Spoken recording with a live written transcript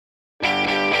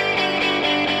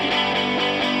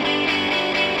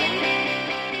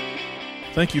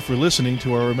Thank you for listening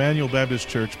to our Emmanuel Baptist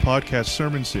Church podcast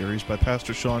sermon series by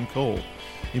Pastor Sean Cole.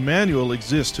 Emmanuel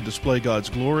exists to display God's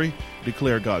glory,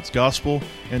 declare God's gospel,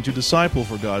 and to disciple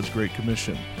for God's Great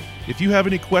Commission. If you have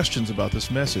any questions about this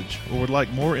message or would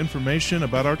like more information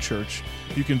about our church,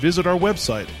 you can visit our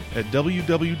website at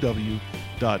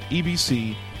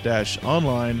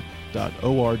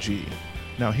www.ebc-online.org.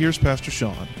 Now here's Pastor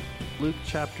Sean. Luke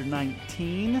chapter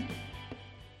 19.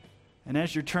 And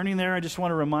as you're turning there, I just want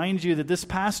to remind you that this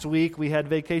past week we had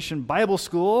Vacation Bible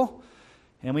School,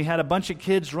 and we had a bunch of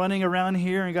kids running around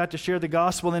here and got to share the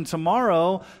gospel. And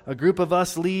tomorrow, a group of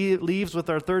us leaves with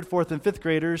our 3rd, 4th, and 5th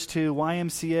graders to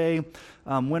YMCA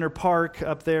Winter Park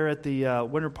up there at the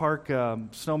Winter Park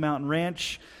Snow Mountain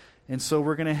Ranch. And so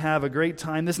we're going to have a great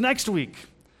time this next week.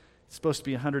 It's supposed to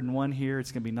be 101 here.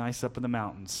 It's going to be nice up in the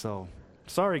mountains. So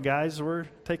sorry, guys, we're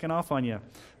taking off on you.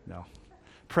 No.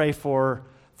 Pray for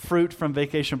fruit from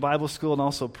Vacation Bible School, and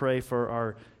also pray for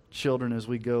our children as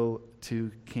we go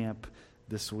to camp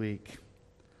this week.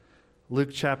 Luke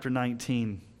chapter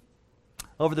 19.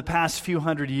 Over the past few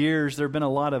hundred years, there have been a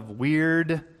lot of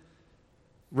weird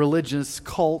religious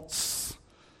cults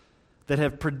that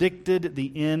have predicted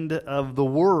the end of the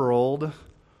world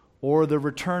or the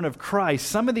return of Christ.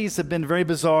 Some of these have been very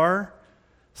bizarre.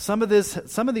 Some of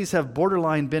these have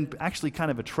borderline been actually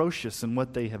kind of atrocious in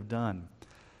what they have done.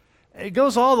 It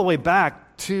goes all the way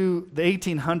back to the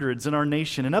 1800s in our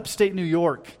nation. In upstate New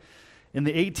York, in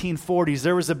the 1840s,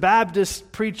 there was a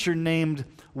Baptist preacher named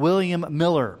William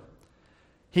Miller.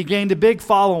 He gained a big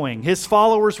following. His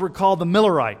followers were called the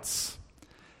Millerites.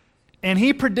 And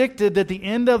he predicted that the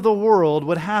end of the world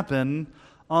would happen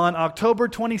on October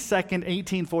 22nd,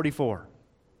 1844.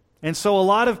 And so a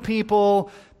lot of people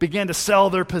began to sell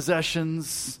their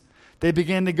possessions. They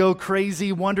began to go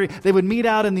crazy, wondering. They would meet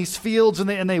out in these fields, and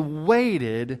they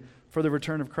waited for the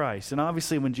return of Christ. And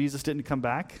obviously, when Jesus didn't come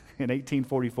back in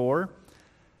 1844,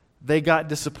 they got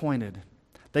disappointed.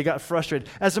 They got frustrated.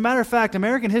 As a matter of fact,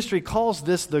 American history calls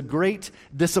this the Great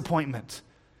Disappointment.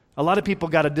 A lot of people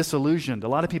got disillusioned. A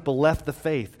lot of people left the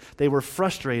faith. They were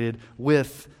frustrated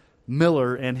with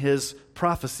Miller and his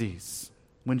prophecies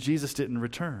when Jesus didn't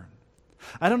return.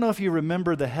 I don't know if you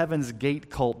remember the Heaven's Gate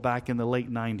cult back in the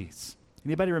late 90s.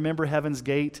 Anybody remember Heaven's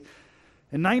Gate?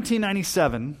 In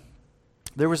 1997,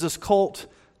 there was this cult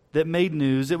that made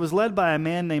news. It was led by a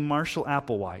man named Marshall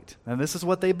Applewhite. And this is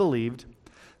what they believed.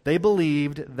 They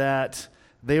believed that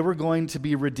they were going to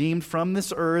be redeemed from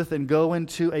this earth and go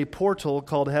into a portal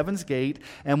called Heaven's Gate.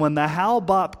 And when the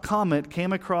Hale-Bopp comet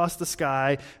came across the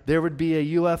sky, there would be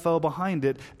a UFO behind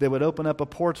it that would open up a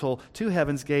portal to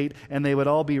Heaven's Gate, and they would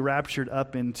all be raptured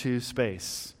up into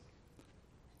space.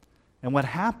 And what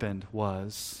happened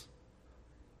was,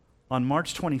 on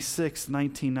March 26,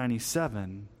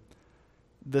 1997,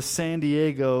 the San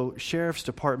Diego Sheriff's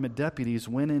Department deputies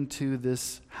went into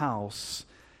this house,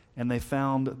 and they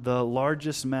found the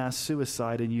largest mass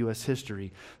suicide in U.S.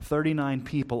 history. 39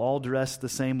 people, all dressed the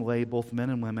same way, both men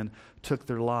and women, took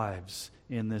their lives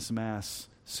in this mass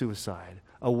suicide,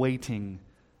 awaiting,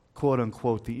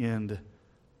 quote-unquote, the end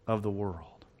of the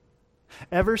world.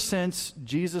 Ever since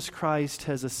Jesus Christ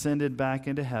has ascended back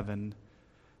into heaven,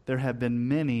 there have been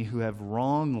many who have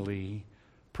wrongly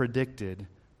predicted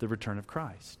the return of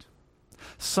Christ.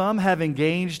 Some have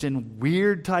engaged in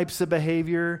weird types of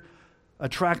behavior,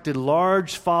 attracted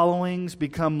large followings,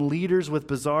 become leaders with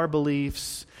bizarre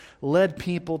beliefs, led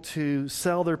people to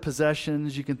sell their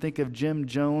possessions. You can think of Jim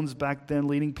Jones back then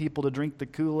leading people to drink the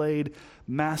Kool-Aid,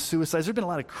 mass suicides. There's been a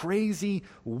lot of crazy,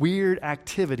 weird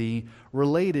activity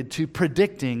related to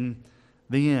predicting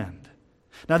the end.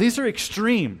 Now, these are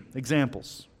extreme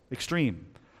examples,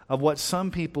 of what some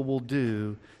people will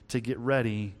do to get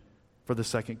ready for the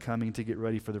second coming, to get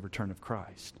ready for the return of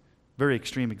Christ. Very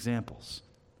extreme examples.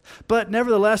 But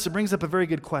nevertheless, it brings up a very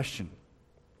good question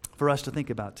for us to think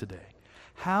about today.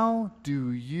 How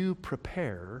do you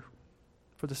prepare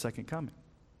for the second coming?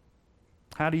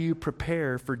 How do you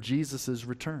prepare for Jesus'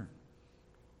 return?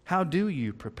 How do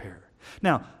you prepare?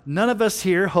 Now, none of us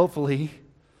here, hopefully,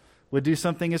 would do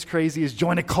something as crazy as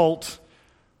join a cult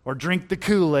or drink the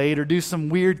Kool-Aid or do some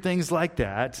weird things like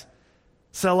that,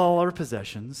 sell all our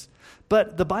possessions.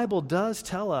 But the Bible does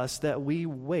tell us that we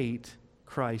wait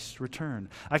Christ's return.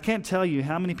 I can't tell you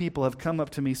how many people have come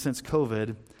up to me since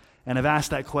COVID and have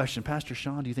asked that question, Pastor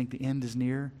Sean, do you think the end is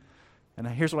near? And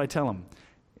here's what I tell them.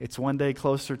 It's one day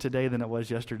closer today than it was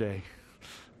yesterday.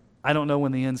 I don't know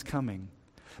when the end's coming.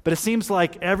 But it seems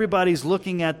like everybody's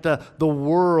looking at the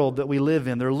world that we live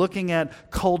in. They're looking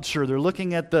at culture. They're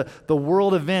looking at the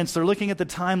world events. They're looking at the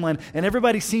timeline. And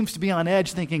everybody seems to be on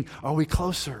edge thinking, are we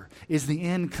closer? Is the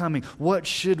end coming? What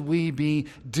should we be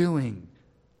doing?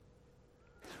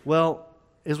 Well,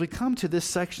 as we come to this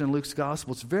section in Luke's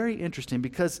gospel, it's very interesting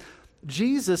because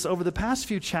Jesus, over the past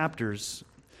few chapters,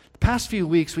 the past few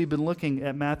weeks, we've been looking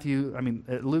at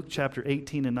at Luke chapter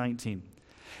 18 and 19.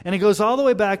 And it goes all the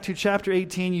way back to chapter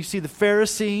 18. You see the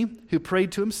Pharisee who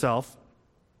prayed to himself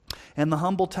and the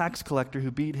humble tax collector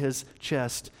who beat his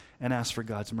chest and asked for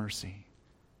God's mercy.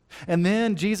 And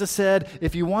then Jesus said,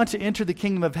 if you want to enter the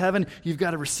kingdom of heaven, you've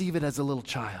got to receive it as a little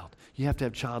child. You have to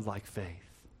have childlike faith.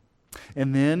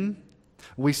 And then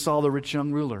we saw the rich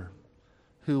young ruler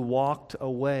who walked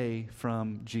away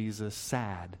from Jesus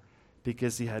sad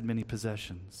because he had many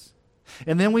possessions.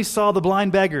 And then we saw the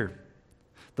blind beggar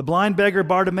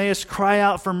Bartimaeus cry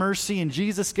out for mercy, and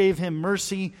Jesus gave him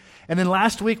mercy. And then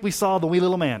last week we saw the wee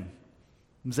little man,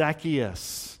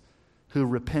 Zacchaeus, who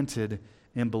repented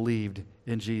and believed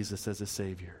in Jesus as a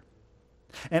Savior.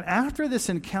 And after this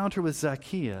encounter with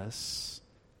Zacchaeus,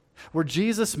 where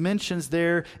Jesus mentions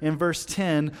there in verse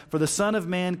 10, for the Son of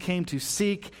Man came to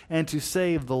seek and to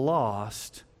save the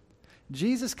lost,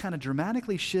 Jesus kind of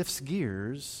dramatically shifts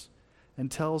gears and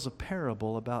tells a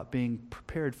parable about being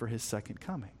prepared for his second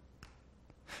coming.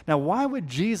 Now, why would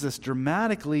Jesus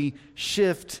dramatically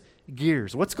shift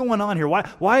gears? What's going on here?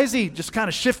 Why is he just kind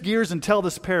of shift gears and tell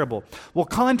this parable? Well,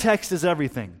 context is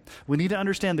everything. We need to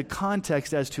understand the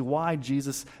context as to why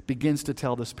Jesus begins to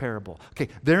tell this parable. Okay,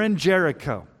 they're in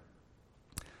Jericho.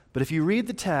 But if you read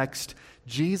the text,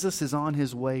 Jesus is on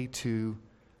his way to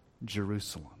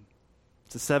Jerusalem.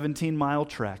 It's a 17-mile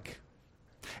trek.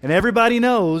 And everybody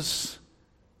knows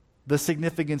the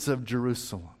significance of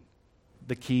Jerusalem,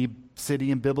 the key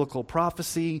city in biblical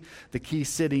prophecy, the key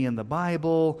city in the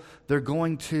Bible. They're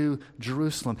going to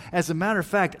Jerusalem. As a matter of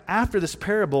fact, after this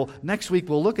parable, next week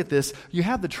we'll look at this, you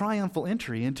have the triumphal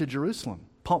entry into Jerusalem,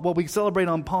 what we celebrate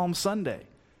on Palm Sunday.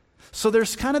 So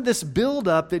there's kind of this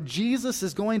buildup that Jesus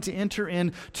is going to enter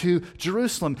into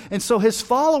Jerusalem. And so his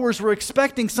followers were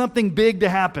expecting something big to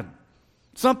happen.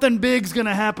 Something big's going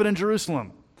to happen in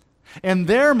Jerusalem. In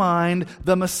their mind,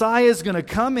 the Messiah is going to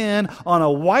come in on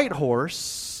a white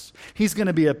horse. He's going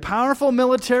to be a powerful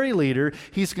military leader.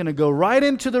 He's going to go right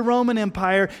into the Roman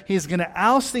Empire. He's going to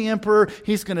oust the emperor.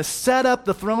 He's going to set up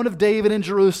the throne of David in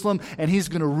Jerusalem, and he's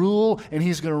going to rule, and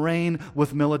he's going to reign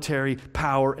with military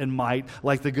power and might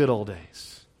like the good old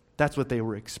days. That's what they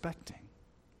were expecting.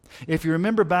 If you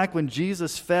remember back when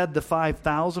Jesus fed the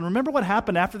 5,000, remember what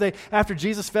happened after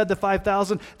Jesus fed the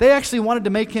 5,000? They actually wanted to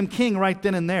make him king right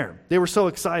then and there. They were so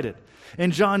excited.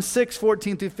 In John 6,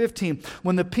 14 through 15,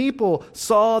 when the people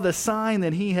saw the sign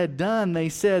that he had done, they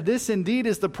said, "This indeed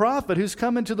is the prophet who's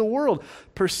come into the world."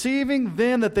 Perceiving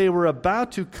then that they were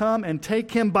about to come and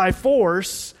take him by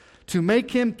force to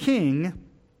make him king,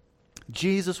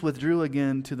 Jesus withdrew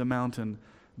again to the mountain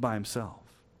by himself.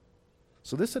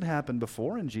 So this had happened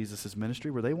before in Jesus'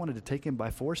 ministry where they wanted to take him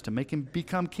by force to make him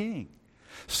become king.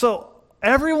 So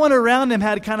everyone around him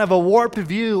had kind of a warped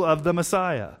view of the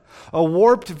Messiah, a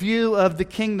warped view of the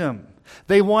kingdom.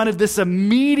 They wanted this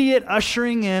immediate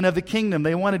ushering in of the kingdom.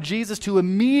 They wanted Jesus to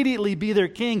immediately be their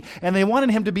king, and they wanted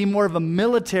him to be more of a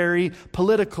military,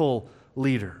 political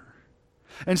leader.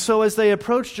 And so as they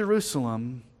approach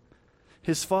Jerusalem,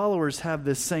 his followers have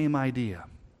this same idea.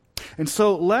 And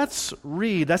so let's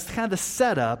read, that's kind of the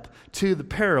setup to the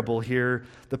parable here.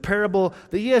 The parable,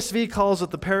 the ESV calls it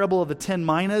the parable of the 10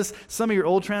 minas. Some of your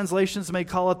old translations may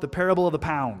call it the parable of the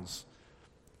pounds.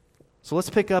 So let's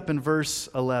pick up in verse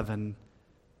 11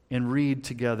 and read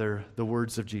together the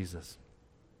words of Jesus.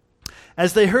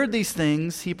 As they heard these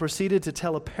things, he proceeded to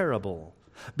tell a parable.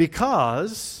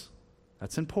 Because,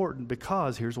 that's important,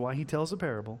 because, here's why he tells a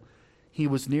parable. He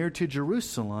was near to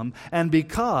Jerusalem, and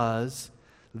because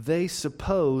they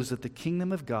supposed that the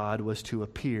kingdom of God was to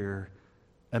appear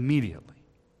immediately.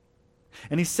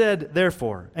 And he said,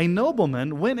 therefore, a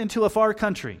nobleman went into a far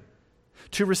country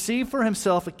to receive for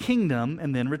himself a kingdom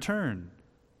and then return.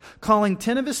 Calling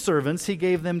 10 of his servants, he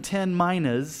gave them 10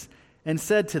 minas and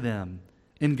said to them,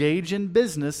 "Engage in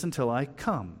business until I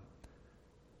come."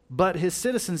 But his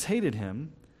citizens hated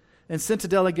him and sent a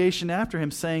delegation after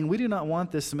him, saying, "We do not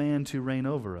want this man to reign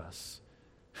over us."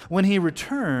 When he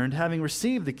returned, having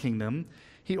received the kingdom,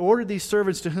 he ordered these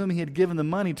servants to whom he had given the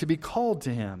money to be called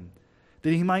to him,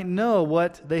 that he might know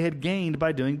what they had gained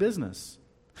by doing business.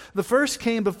 The first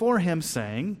came before him,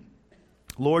 saying,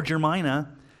 "Lord, your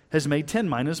mina has made 10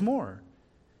 minas more."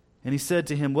 And he said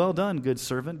to him, "Well done, good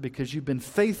servant, because you've been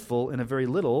faithful in a very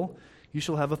little, you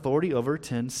shall have authority over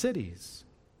 10 cities.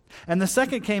 And the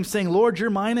second came, saying, "Lord, your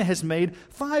mina has made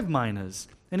 5 minas."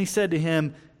 And he said to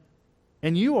him,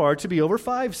 "And you are to be over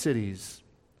 5 cities.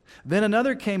 Then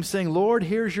another came, saying, "Lord,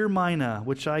 here's your mina,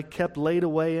 which I kept laid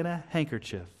away in a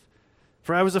handkerchief.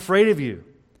 For I was afraid of you,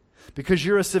 because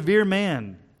you're a severe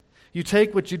man. You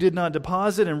take what you did not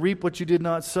deposit and reap what you did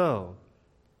not sow."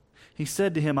 He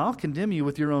said to him, "I'll condemn you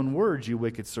with your own words, you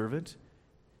wicked servant.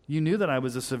 You knew that I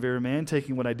was a severe man,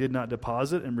 taking what I did not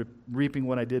deposit and reaping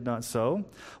what I did not sow.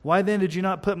 Why then did you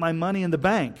not put my money in the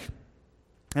bank?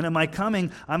 And at my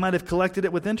coming, I might have collected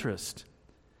it with interest."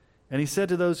 And he said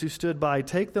to those who stood by,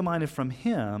 "Take the mina from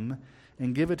him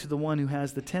and give it to the one who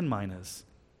has the 10 minas.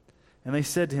 And they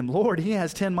said to him, "Lord, he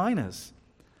has 10 minas.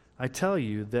 I tell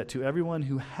you that to everyone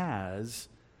who has,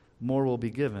 more will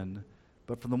be given,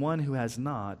 but from the one who has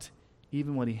not,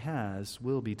 even what he has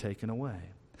will be taken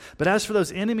away. But as for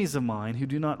those enemies of mine who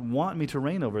do not want me to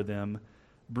reign over them,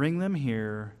 bring them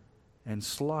here and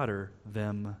slaughter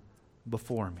them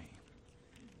before me."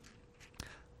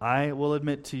 I will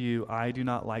admit to you, I do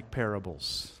not like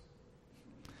parables.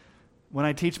 When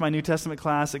I teach my New Testament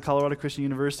class at Colorado Christian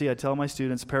University, I tell my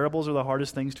students parables are the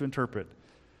hardest things to interpret.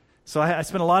 So I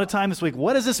spent a lot of time this week.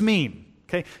 What does this mean?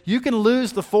 Okay, you can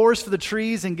lose the forest for the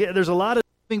trees, and there's a lot of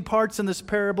moving parts in this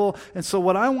parable. And so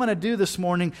what I want to do this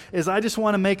morning is I just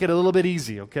want to make it a little bit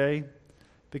easy, okay?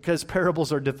 Because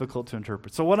parables are difficult to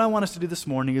interpret. So what I want us to do this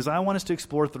morning is I want us to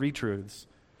explore 3 truths.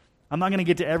 I'm not going to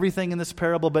get to everything in this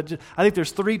parable, but I think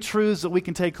there's 3 truths that we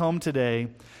can take home today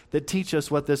that teach us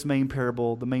what this main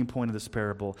parable, the main point of this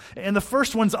parable. And the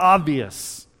first one's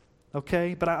obvious,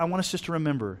 okay? But I want us just to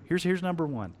remember. Here's number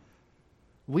 1.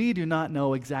 We do not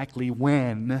know exactly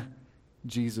when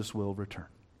Jesus will return.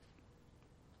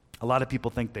 A lot of people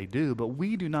think they do, but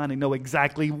we do not know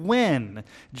exactly when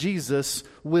Jesus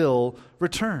will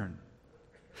return.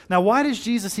 Now, why does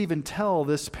Jesus even tell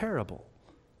this parable?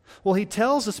 Well, he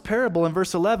tells this parable in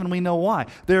verse 11. We know why.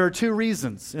 There are 2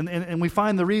 reasons, and we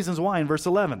find the reasons why in verse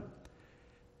 11.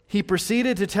 He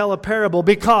proceeded to tell a parable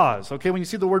because, okay, when you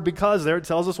see the word because there, it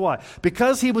tells us why.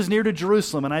 Because he was near to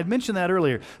Jerusalem, and I had mentioned that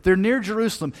earlier. They're near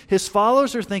Jerusalem. His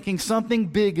followers are thinking something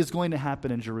big is going to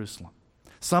happen in Jerusalem.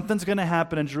 Something's going to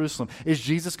happen in Jerusalem. Is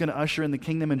Jesus going to usher in the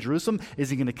kingdom in Jerusalem? Is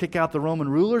he going to kick out the Roman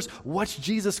rulers? What's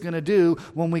Jesus going to do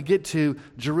when we get to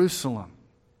Jerusalem?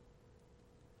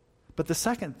 But the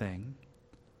second thing,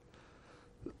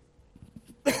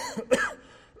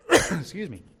 excuse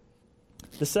me,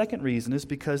 the second reason is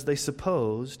because they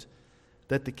supposed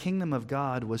that the kingdom of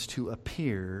God was to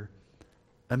appear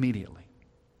immediately.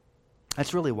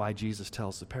 That's really why Jesus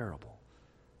tells the parable.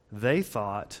 They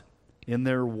thought, in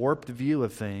their warped view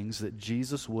of things, that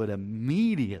Jesus would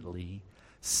immediately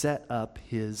set up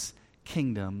his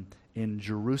kingdom in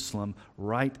Jerusalem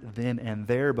right then and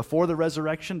there. Before the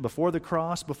resurrection, before the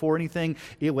cross, before anything,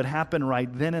 it would happen right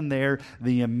then and there.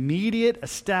 The immediate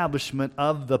establishment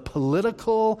of the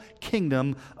political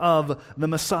kingdom of the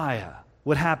Messiah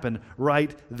would happen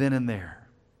right then and there.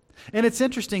 And it's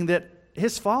interesting that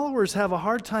his followers have a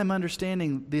hard time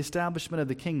understanding the establishment of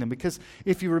the kingdom, because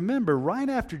if you remember, right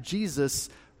after Jesus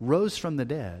rose from the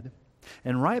dead,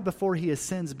 and right before he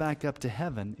ascends back up to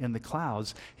heaven in the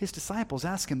clouds, his disciples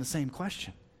ask him the same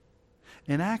question.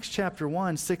 In Acts chapter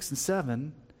 1, 6 and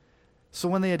 7, so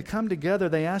when they had come together,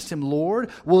 they asked him, "Lord,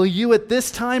 will you at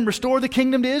this time restore the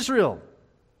kingdom to Israel?"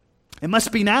 It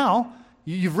must be now.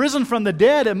 You've risen from the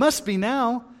dead. It must be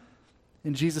now.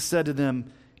 And Jesus said to them,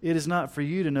 "It is not for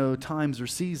you to know times or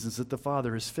seasons that the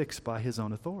Father has fixed by his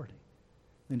own authority."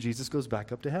 And Jesus goes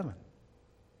back up to heaven.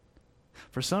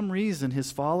 For some reason,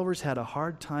 his followers had a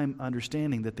hard time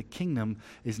understanding that the kingdom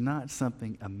is not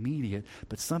something immediate,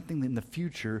 but something in the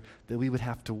future that we would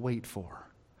have to wait for.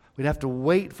 We'd have to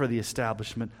wait for the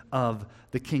establishment of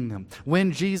the kingdom.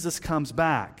 When Jesus comes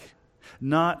back,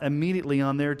 not immediately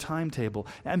on their timetable.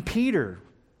 And Peter,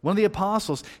 one of the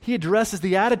apostles, he addresses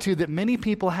the attitude that many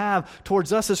people have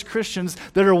towards us as Christians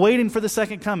that are waiting for the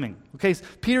second coming. Okay,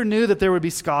 Peter knew that there would be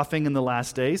scoffing in the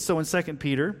last days. So in 2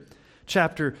 Peter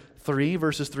chapter 3,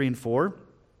 verses 3 and 4,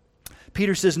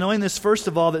 Peter says, "Knowing this, first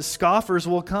of all, that scoffers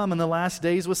will come in the last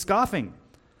days with scoffing,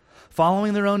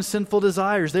 following their own sinful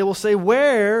desires. They will say,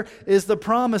 'Where is the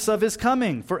promise of his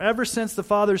coming? For ever since the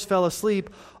fathers fell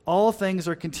asleep, all things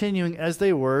are continuing as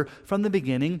they were from the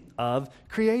beginning of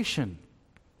creation.'"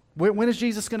 When is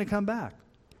Jesus going to come back?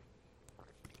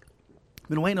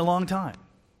 Been waiting a long time.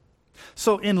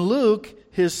 So in Luke,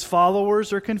 his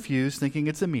followers are confused, thinking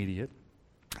it's immediate.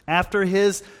 After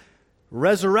his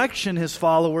resurrection, his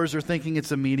followers are thinking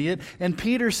it's immediate. And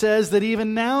Peter says that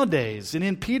even nowadays, and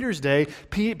in Peter's day,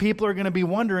 people are going to be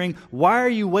wondering, why are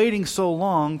you waiting so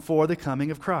long for the coming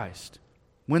of Christ?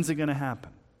 When's it going to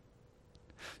happen?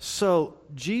 So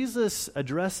Jesus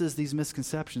addresses these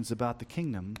misconceptions about the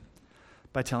kingdom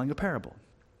by telling a parable.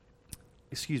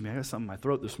 Excuse me, I got something in my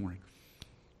throat this morning.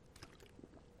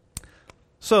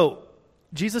 So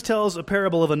Jesus tells a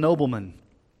parable of a nobleman.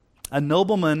 a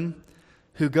nobleman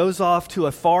who goes off to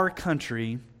a far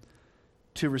country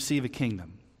to receive a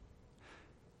kingdom.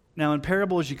 Now, in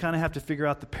parables, you kind of have to figure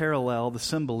out the parallel, the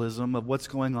symbolism of what's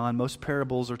going on. Most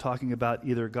parables are talking about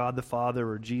either God the Father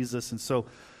or Jesus. And so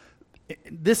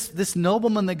this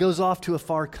nobleman that goes off to a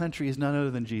far country is none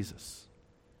other than Jesus.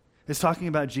 It's talking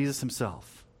about Jesus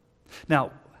himself.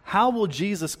 Now, how will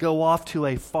Jesus go off to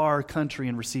a far country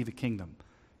and receive a kingdom?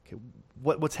 Okay,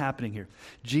 what's happening here?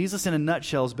 Jesus, in a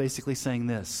nutshell, is basically saying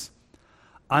this.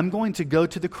 I'm going to go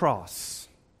to the cross,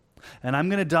 and I'm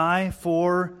going to die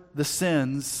for the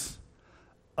sins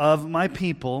of my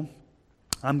people.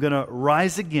 I'm going to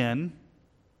rise again,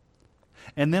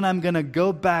 and then I'm going to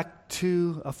go back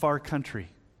to a far country.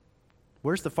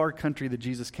 Where's the far country that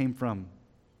Jesus came from?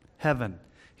 Heaven.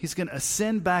 He's going to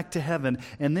ascend back to heaven,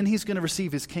 and then he's going to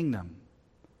receive his kingdom.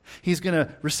 He's going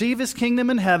to receive his kingdom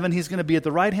in heaven. He's going to be at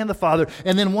the right hand of the Father,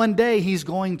 and then one day he's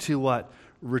going to what?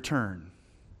 Return.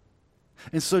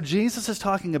 And so Jesus is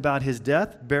talking about his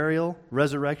death, burial,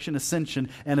 resurrection, ascension,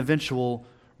 and eventual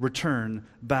return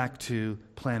back to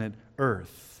planet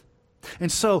Earth.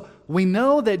 And so we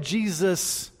know that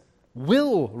Jesus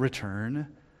will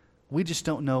return. We just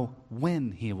don't know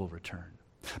when he will return.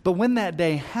 But when that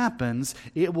day happens,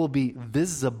 it will be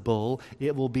visible,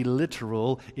 it will be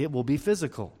literal, it will be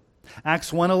physical. Acts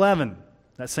 1:11,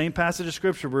 that same passage of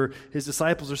Scripture where his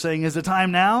disciples are saying, is the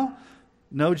time now?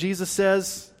 No, Jesus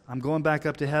says, I'm going back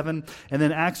up to heaven. And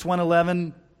then Acts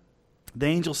 1:11, the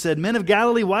angel said, Men of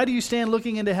Galilee, why do you stand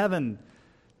looking into heaven?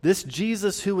 This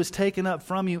Jesus who was taken up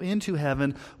from you into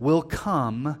heaven will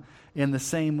come in the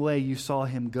same way you saw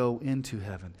him go into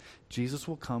heaven. Jesus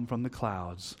will come from the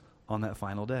clouds on that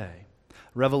final day.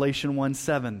 Revelation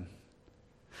 1:7,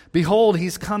 Behold,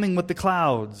 he's coming with the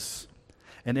clouds,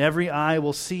 and every eye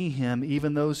will see him,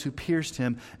 even those who pierced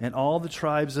him, and all the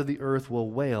tribes of the earth will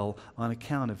wail on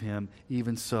account of him.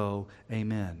 Even so,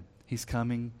 amen. He's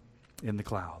coming in the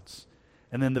clouds.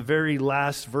 And then the very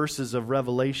last verses of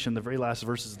Revelation, the very last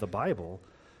verses of the Bible,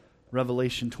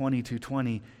 Revelation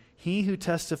 22:20, He who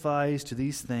testifies to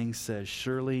these things says,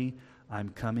 Surely I'm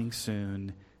coming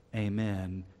soon.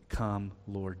 Amen. Come,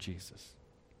 Lord Jesus.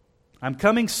 I'm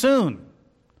coming soon.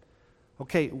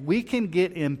 Okay, we can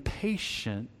get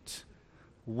impatient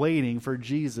waiting for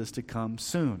Jesus to come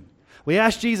soon. We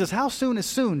ask Jesus, how soon is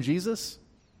soon, Jesus?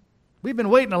 We've been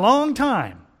waiting a long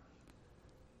time.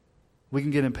 We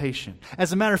can get impatient.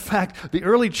 As a matter of fact, the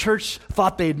early church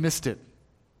thought they'd missed it.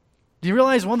 Do you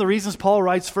realize one of the reasons Paul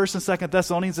writes 1st and 2nd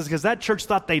Thessalonians is because that church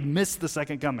thought they'd missed the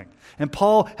second coming. And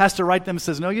Paul has to write them and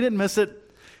says, no, you didn't miss it.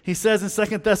 He says in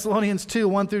 2 Thessalonians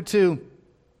 2:1-2,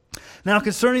 Now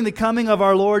concerning the coming of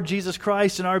our Lord Jesus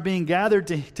Christ and our being gathered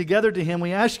together to him,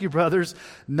 we ask you, brothers,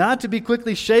 not to be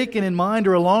quickly shaken in mind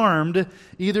or alarmed,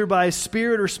 either by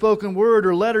spirit or spoken word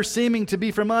or letter seeming to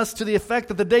be from us to the effect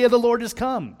that the day of the Lord has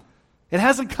come. It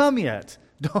hasn't come yet.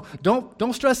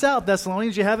 Don't stress out,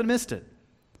 Thessalonians, you haven't missed it.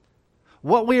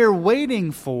 What we are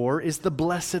waiting for is the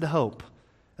blessed hope,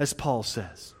 as Paul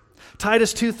says.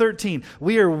 Titus 2:13,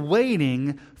 we are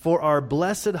waiting for our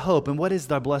blessed hope. And what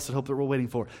is our blessed hope that we're waiting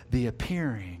for? The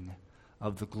appearing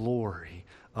of the glory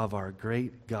of our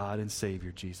great God and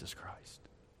Savior, Jesus Christ.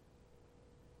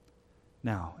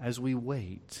 Now, as we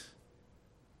wait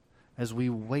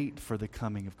for the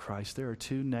coming of Christ, there are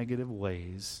two negative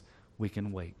ways we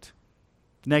can wait.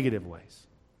 Negative ways.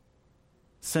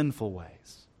 Sinful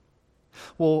ways.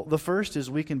 Well, the first is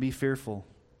we can be fearful.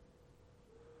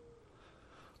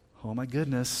 Oh my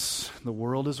goodness, the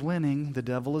world is winning, the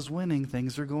devil is winning,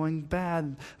 things are going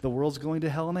bad, the world's going to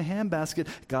hell in a handbasket,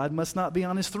 God must not be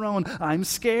on his throne, I'm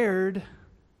scared.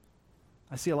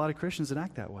 I see a lot of Christians that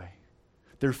act that way.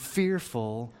 They're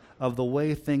fearful of the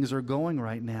way things are going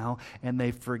right now, and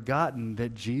they've forgotten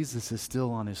that Jesus is still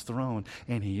on his throne,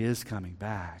 and he is coming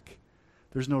back.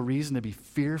 There's no reason to be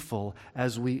fearful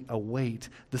as we await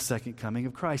the second coming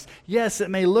of Christ. Yes, it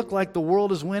may look like the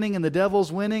world is winning and the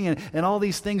devil's winning and all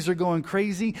these things are going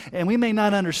crazy, and we may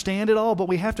not understand it all, but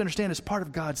we have to understand it's part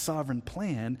of God's sovereign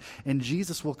plan, and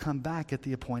Jesus will come back at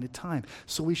the appointed time.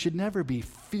 So we should never be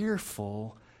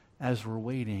fearful as we're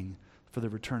waiting for the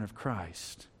return of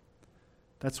Christ.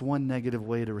 That's one negative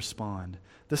way to respond.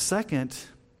 The second,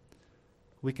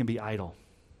 we can be idle.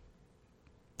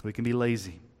 We can be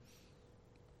lazy.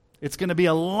 It's going to be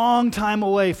a long time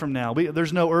away from now.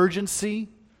 There's no urgency.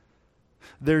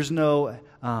 There's no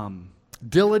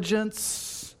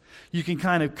diligence. You can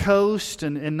kind of coast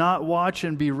and not watch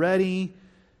and be ready.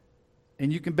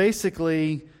 And you can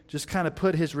basically just kind of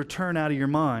put his return out of your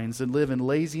minds and live in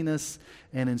laziness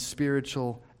and in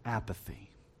spiritual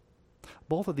apathy.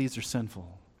 Both of these are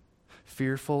sinful.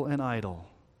 Fearful and idle.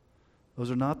 Those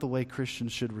are not the way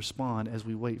Christians should respond as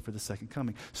we wait for the second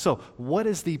coming. So, what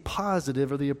is the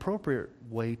positive or the appropriate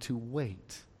way to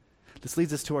wait? This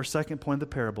leads us to our second point of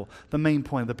the parable, the main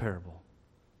point of the parable.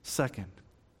 Second,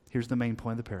 here's the main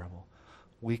point of the parable.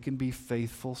 We can be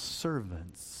faithful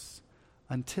servants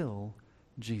until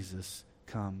Jesus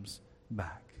comes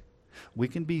back. We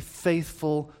can be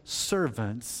faithful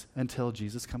servants until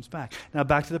Jesus comes back. Now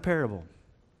back to the parable.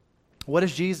 What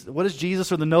is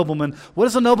Jesus or the nobleman? What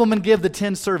does the nobleman give the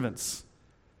 10 servants?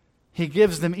 He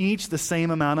gives them each the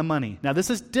same amount of money. Now this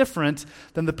is different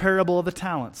than the parable of the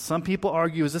talents. Some people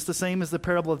argue, is this the same as the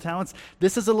parable of the talents?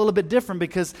 This is a little bit different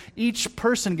because each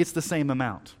person gets the same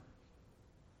amount.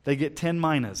 They get 10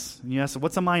 minas. And you ask,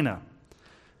 what's a mina?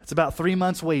 It's about 3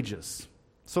 months' wages.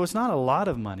 So it's not a lot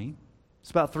of money. It's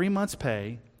about 3 months'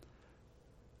 pay.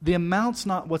 The amount's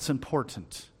not what's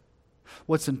important.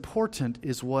 What's important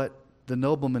is what the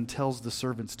nobleman tells the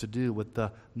servants to do with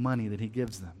the money that he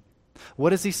gives them.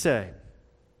 What does he say?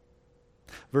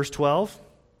 Verse 12.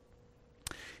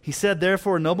 He said,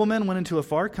 therefore, a nobleman went into a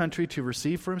far country to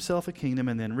receive for himself a kingdom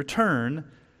and then return.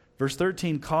 Verse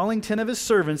 13, calling 10 of his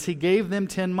servants, he gave them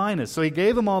 10 minas. So he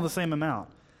gave them all the same amount.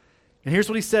 And here's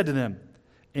what he said to them.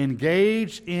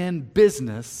 Engage in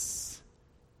business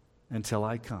until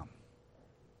I come.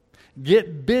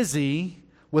 Get busy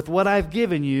with what I've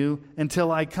given you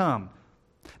until I come.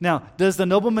 Now, does the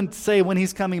nobleman say when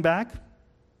he's coming back?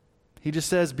 He just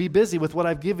says, be busy with what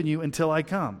I've given you until I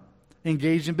come.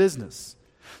 Engage in business.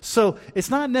 So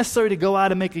it's not necessary to go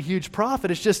out and make a huge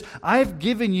profit. It's just, I've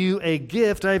given you a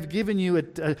gift. I've given you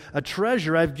a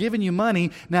treasure. I've given you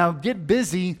money. Now get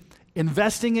busy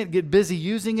investing it. Get busy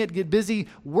using it. Get busy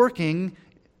working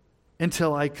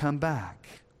until I come back.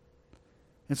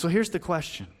 And so here's the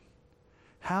question.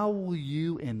 How will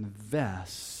you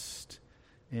invest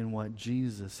in what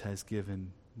Jesus has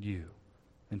given you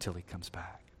until he comes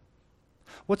back?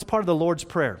 What's part of the Lord's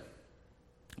Prayer?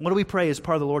 What do we pray as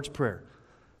part of the Lord's Prayer?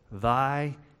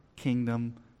 Thy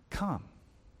kingdom come.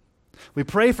 We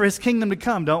pray for his kingdom to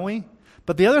come, don't we?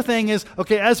 But the other thing is,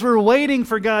 okay, as we're waiting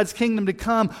for God's kingdom to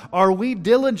come, are we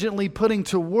diligently putting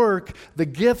to work the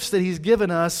gifts that he's given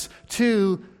us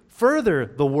to further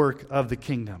the work of the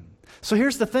kingdom? So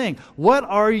here's the thing. What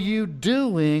are you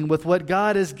doing with what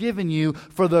God has given you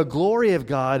for the glory of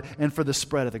God and for the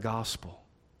spread of the gospel?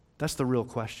 That's the real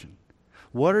question.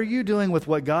 What are you doing with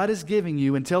what God is giving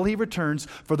you until he returns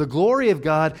for the glory of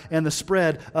God and the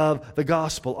spread of the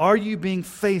gospel? Are you being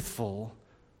faithful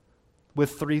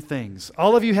with 3 things?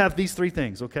 All of you have these 3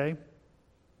 things, okay?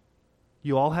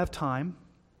 You all have time.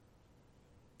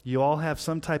 You all have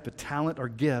some type of talent or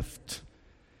gift.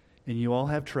 And you all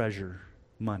have treasure,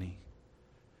 money.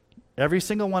 Every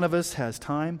single one of us has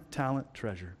time, talent,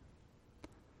 treasure.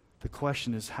 The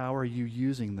question is, how are you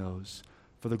using those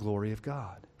for the glory of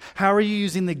God? How are you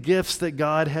using the gifts that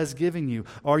God has given you?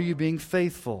 Are you being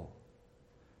faithful?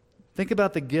 Think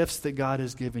about the gifts that God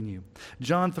has given you.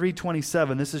 John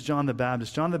 3:27, this is John the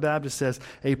Baptist. John the Baptist says,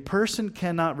 a person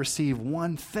cannot receive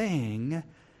one thing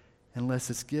unless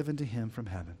it's given to him from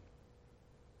heaven.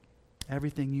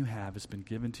 Everything you have has been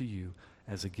given to you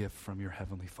as a gift from your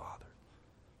heavenly Father.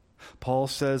 Paul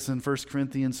says in 1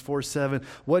 Corinthians 4:7,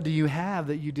 what do you have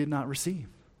that you did not receive?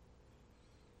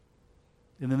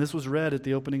 And then this was read at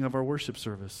the opening of our worship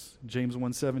service, James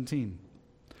 1:17.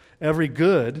 Every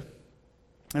good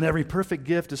and every perfect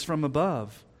gift is from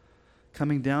above,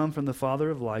 coming down from the Father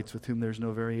of lights, with whom there's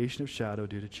no variation of shadow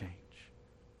due to change.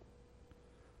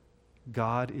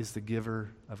 God is the giver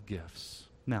of gifts.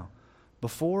 Now,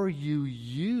 before you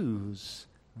use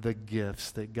the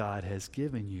gifts that God has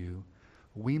given you,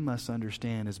 we must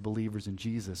understand as believers in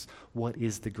Jesus what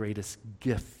is the greatest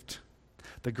gift.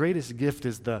 The greatest gift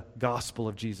is the gospel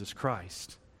of Jesus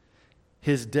Christ.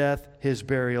 His death, his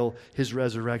burial, his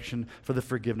resurrection for the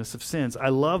forgiveness of sins. I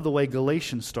love the way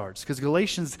Galatians starts, because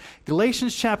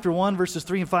Galatians chapter 1, verses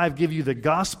 3 and 5 give you the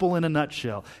gospel in a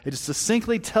nutshell. It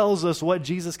succinctly tells us what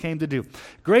Jesus came to do.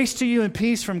 Grace to you and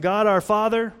peace from God our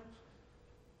Father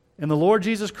and the Lord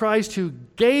Jesus Christ, who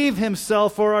gave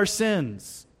himself for our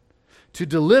sins, to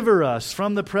deliver us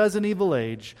from the present evil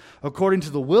age, according to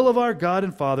the will of our God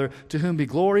and Father, to whom be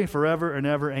glory forever and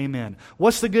ever. Amen.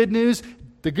 What's the good news?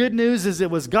 The good news is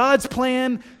it was God's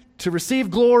plan to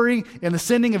receive glory in the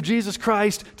sending of Jesus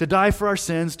Christ to die for our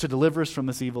sins, to deliver us from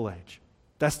this evil age.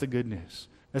 That's the good news.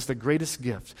 That's the greatest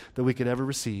gift that we could ever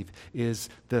receive, is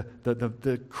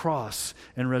the cross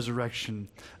and resurrection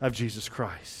of Jesus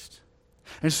Christ.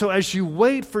 And so as you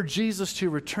wait for Jesus to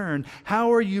return,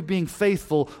 how are you being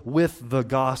faithful with the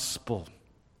gospel?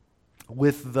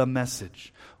 with the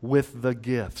message, with the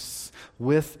gifts,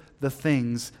 with the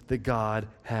things that God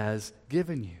has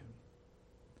given you.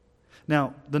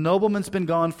 Now, the nobleman's been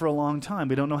gone for a long time.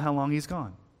 We don't know how long he's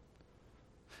gone.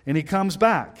 And he comes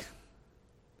back.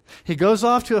 He goes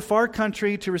off to a far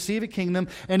country to receive a kingdom,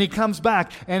 and he comes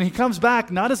back. And he comes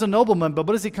back not as a nobleman, but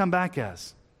what does he come back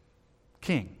as?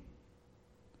 King.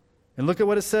 And look at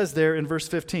what it says there in verse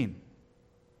 15.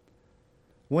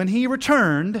 When he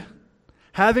returned,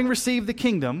 having received the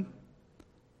kingdom,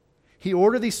 he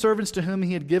ordered these servants to whom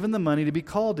he had given the money to be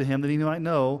called to him, that he might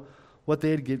know what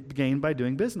they had gained by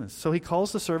doing business. So he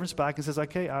calls the servants back and says,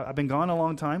 okay, I've been gone a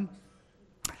long time.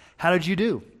 How did you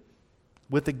do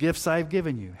with the gifts I've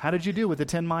given you? How did you do with the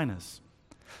 10 minas?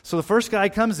 So the first guy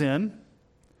comes in,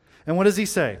 and what does he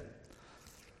say?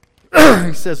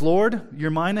 He says, Lord,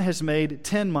 your mina has made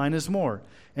 10 minas more.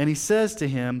 And he says to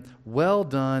him, well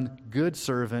done, good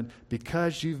servant,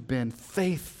 because you've been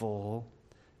faithful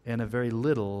in a very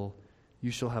little,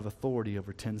 you shall have authority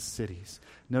over 10 cities.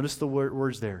 Notice the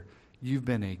words there. You've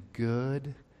been a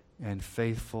good and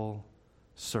faithful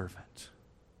servant.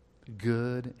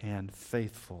 Good and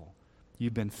faithful.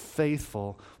 You've been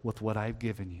faithful with what I've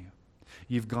given you.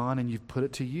 You've gone and you've put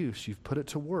it to use. You've put it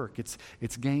to work.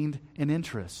 It's gained an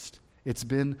interest. It's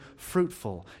been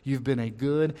fruitful. You've been a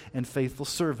good and faithful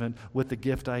servant with the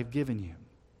gift I've given you.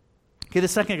 Okay, the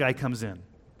second guy comes in.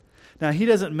 Now, he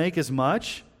doesn't make as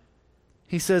much.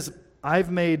 He says, I've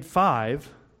made 5.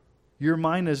 Your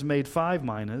minas made 5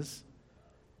 minas.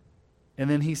 And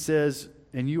then he says,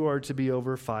 and you are to be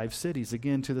over 5 cities.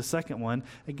 Again, to the second one,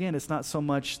 again, it's not so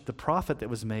much the profit that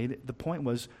was made. The point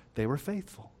was they were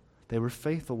faithful. They were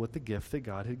faithful with the gift that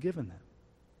God had given them.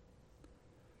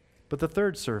 But the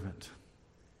third servant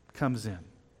comes in,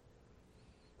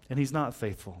 and he's not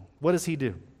faithful. What does he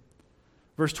do?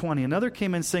 Verse 20, another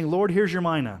came in saying, Lord, here's your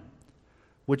mina,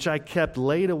 which I kept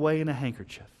laid away in a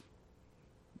handkerchief.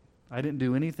 I didn't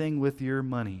do anything with your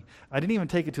money. I didn't even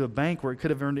take it to a bank where it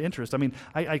could have earned interest. I mean,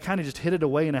 I kind of just hid it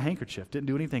away in a handkerchief. Didn't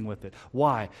do anything with it.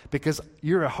 Why? Because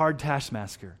you're a hard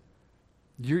taskmaster.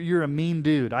 You're a mean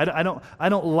dude. I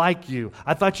don't like you.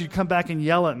 I thought you'd come back and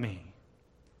yell at me.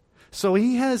 So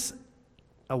he has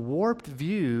a warped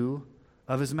view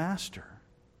of his master.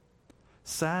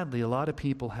 Sadly, a lot of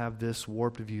people have this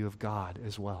warped view of God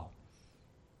as well.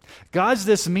 God's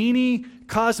this meanie,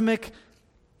 cosmic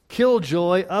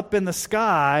killjoy up in the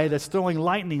sky that's throwing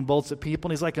lightning bolts at people,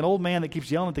 and he's like an old man that keeps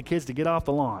yelling at the kids to get off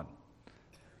the lawn.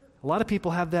 A lot of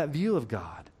people have that view of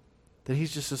God, that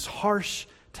he's just this harsh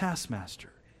taskmaster.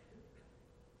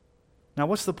 Now,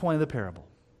 what's the point of the parable?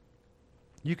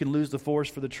 You can lose the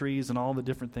forest for the trees and all the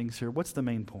different things here. What's the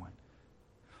main point?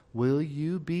 Will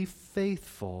you be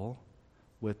faithful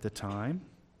with the time,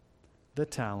 the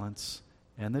talents,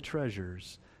 and the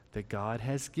treasures that God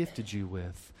has gifted you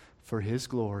with for his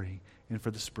glory and for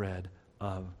the spread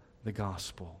of the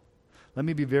gospel? Let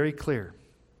me be very clear.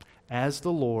 As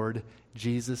the Lord,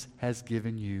 Jesus has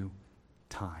given you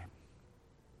time.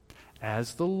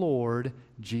 As the Lord,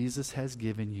 Jesus has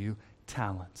given you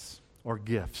talents or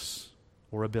gifts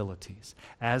or abilities.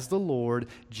 As the Lord,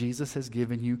 Jesus has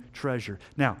given you treasure.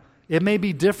 Now, it may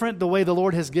be different the way the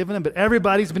Lord has given them, but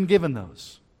everybody's been given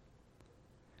those.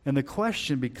 And the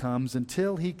question becomes,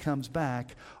 until he comes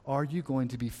back, are you going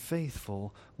to be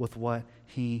faithful with what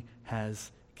he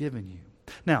has given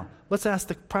you? Now, let's ask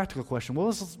the practical question. What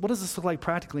does this look like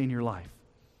practically in your life?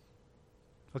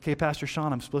 Okay, Pastor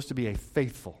Sean, I'm supposed to be a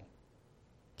faithful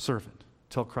servant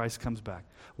till Christ comes back.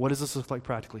 What does this look like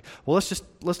practically? Well,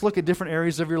 let's look at different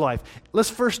areas of your life. Let's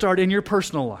first start in your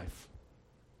personal life.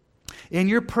 In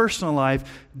your personal life,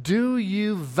 do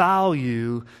you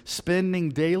value spending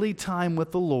daily time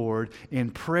with the Lord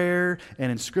in prayer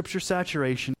and in Scripture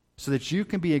saturation so that you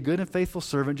can be a good and faithful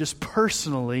servant, just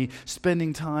personally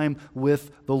spending time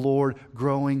with the Lord,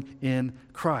 growing in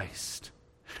Christ?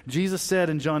 Jesus said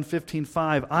in John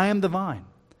 15:5, I am the vine,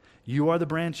 you are the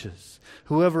branches.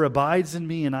 Whoever abides in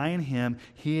me and I in him,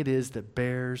 he it is that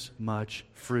bears much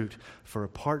fruit. For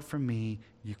apart from me,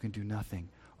 you can do nothing.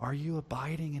 Are you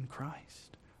abiding in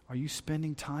Christ? Are you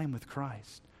spending time with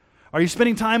Christ? Are you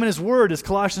spending time in his word, as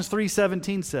Colossians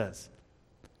 3:17 says?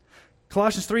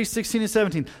 Colossians 3:16 and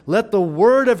 17. Let the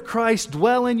word of Christ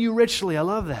dwell in you richly. I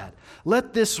love that.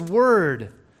 Let this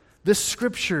word, this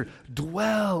scripture,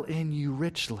 dwell in you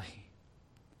richly.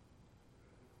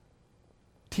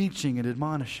 Teaching and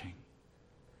admonishing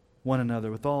one another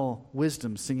with all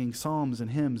wisdom, singing psalms and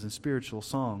hymns and spiritual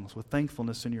songs with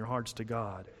thankfulness in your hearts to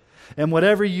God. And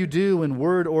whatever you do in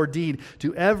word or deed,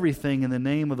 do everything in the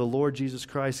name of the Lord Jesus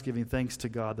Christ, giving thanks to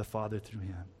God the Father through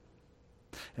him.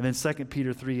 And then 2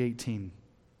 Peter 3:18.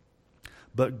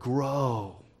 but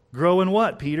grow. Grow in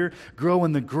what, Peter? Grow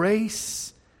in the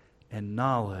grace and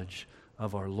knowledge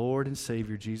of our Lord and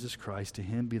Savior Jesus Christ. To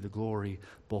him be the glory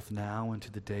both now and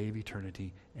to the day of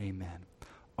eternity. Amen.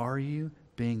 Are you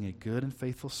being a good and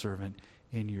faithful servant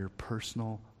in your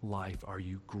personal life? Are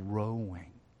you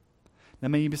growing? Now,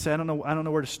 maybe you say, I don't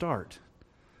know where to start.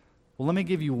 Well, let me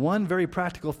give you one very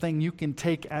practical thing you can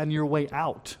take on your way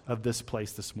out of this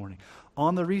place this morning.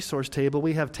 On the resource table,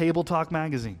 we have Table Talk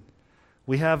magazine.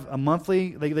 We have a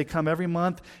monthly, they come every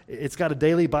month. It's got a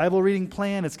daily Bible reading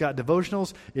plan. It's got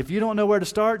devotionals. If you don't know where to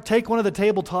start, take one of the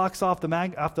Table Talks off the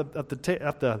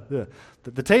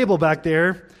table back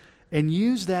there and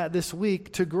use that this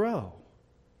week to grow.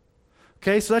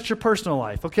 Okay, so that's your personal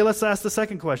life. Okay, let's ask the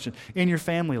second question. In your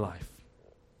family life,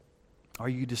 are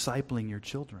you discipling your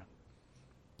children?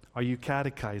 Are you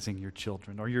catechizing your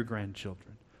children or your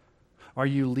grandchildren? Are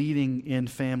you leading in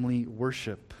family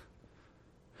worship?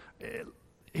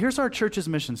 Here's our church's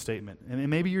mission statement. And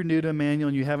maybe you're new to Emmanuel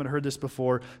and you haven't heard this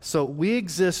before. So we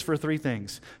exist for three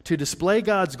things: to display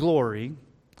God's glory,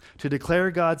 to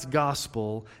declare God's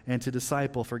gospel, and to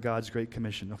disciple for God's Great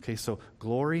Commission. Okay, so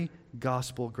glory,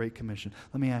 gospel, Great Commission.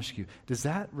 Let me ask you, does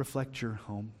that reflect your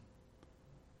home?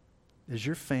 Does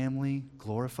your family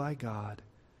glorify God?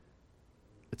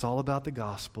 It's all about the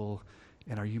gospel.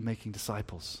 And are you making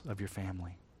disciples of your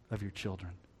family, of your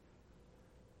children?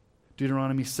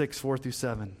 Deuteronomy 6, 4 through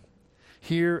 7.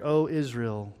 Hear, O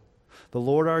Israel, the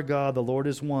Lord our God, the Lord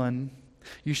is one.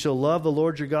 You shall love the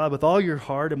Lord your God with all your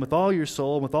heart and with all your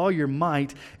soul and with all your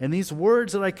might. And these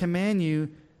words that I command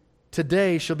you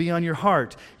today shall be on your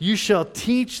heart. You shall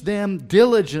teach them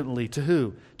diligently to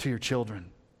who? To your children.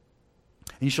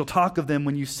 And you shall talk of them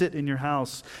when you sit in your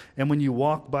house and when you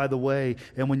walk by the way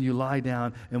and when you lie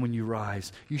down and when you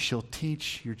rise. You shall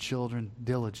teach your children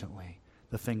diligently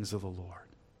the things of the Lord.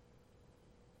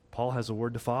 Paul has a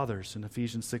word to fathers in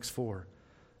Ephesians 6:4.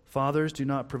 Fathers, do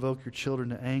not provoke your children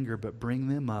to anger, but bring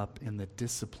them up in the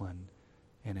discipline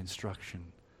and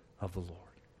instruction of the Lord.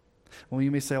 Well,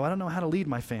 you may say, well, I don't know how to lead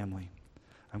my family.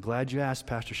 I'm glad you asked,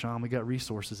 Pastor Sean. We got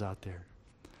resources out there.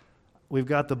 We've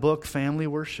got the book, Family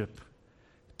Worship.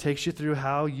 It takes you through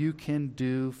how you can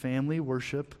do family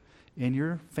worship in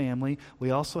your family.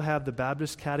 We also have the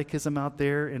Baptist Catechism out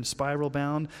there in spiral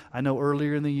bound. I know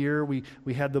earlier in the year we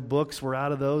had the books. We're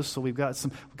out of those, so we've got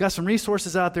some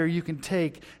resources out there you can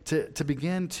take to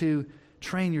begin to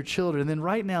train your children. And then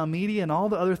right now, media and all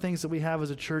the other things that we have as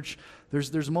a church,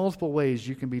 there's multiple ways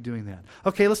you can be doing that.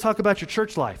 Okay, let's talk about your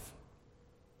church life.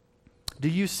 Do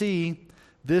you see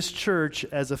this church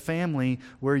as a family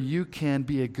where you can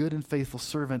be a good and faithful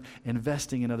servant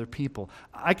investing in other people?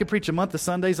 I could preach a month of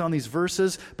Sundays on these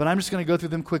verses, but I'm just going to go through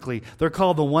them quickly. They're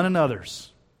called the one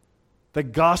another's, the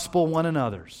gospel one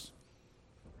another's.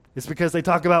 It's because they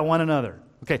talk about one another.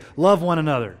 Okay, love one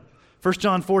another. 1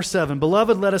 John 4:7,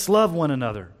 Beloved, let us love one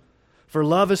another. For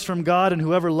love is from God, and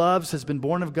whoever loves has been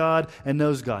born of God and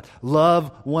knows God.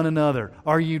 Love one another.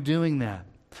 Are you doing that?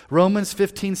 Romans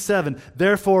 15:7,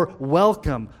 therefore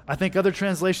welcome. I think other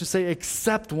translations say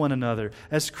accept one another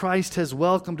as Christ has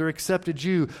welcomed or accepted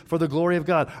you for the glory of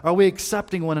God. Are we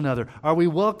accepting one another? Are we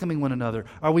welcoming one another?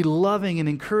 Are we loving and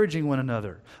encouraging one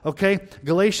another? Okay,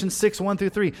 Galatians 6:1 through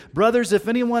 3. Brothers, if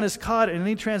anyone is caught in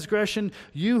any transgression,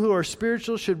 you who are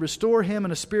spiritual should restore him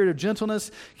in a spirit of gentleness.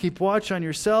 Keep watch on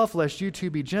yourself, lest you too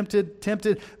be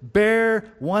tempted. Bear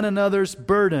one another's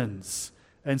burdens,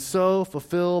 and so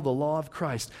fulfill the law of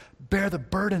Christ. Bear the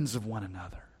burdens of one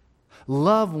another.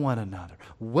 Love one another.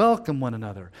 Welcome one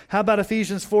another. How about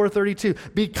Ephesians 4:32?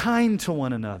 Be kind to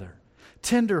one another.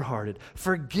 Tenderhearted.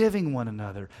 Forgiving one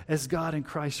another as God in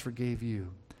Christ forgave you.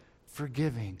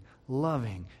 Forgiving,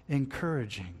 loving,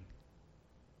 encouraging.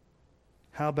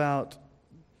 How about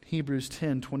Hebrews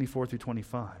 10:24 through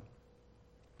 25?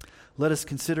 Let us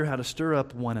consider how to stir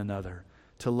up one another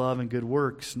to love and good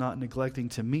works, not neglecting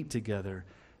to meet together,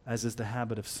 as is the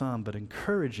habit of some, but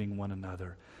encouraging one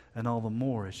another, and all the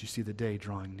more as you see the day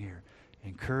drawing near.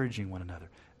 Encouraging one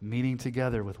another, meeting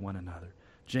together with one another.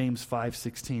 James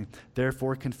 5:16,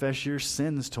 therefore confess your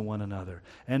sins to one another,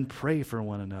 and pray for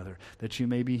one another, that you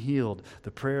may be healed. The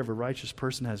prayer of a righteous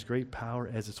person has great power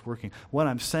as it's working. What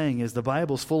I'm saying is the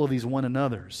Bible's full of these one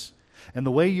another's. And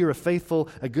the way you're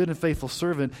a good and faithful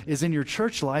servant is in your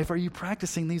church life. Are you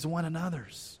practicing these one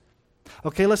another's?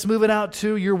 Okay, let's move it out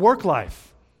to your work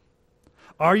life.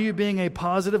 Are you being a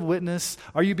positive witness?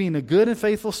 Are you being a good and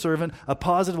faithful servant, a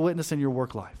positive witness in your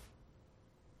work life?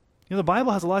 You know, the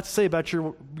Bible has a lot to say about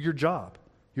your job,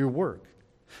 your work.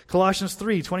 Colossians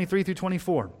 3:23 through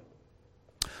 24.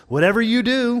 Whatever you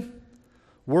do,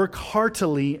 work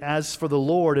heartily as for the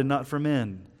Lord and not for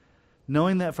men,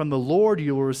 knowing that from the Lord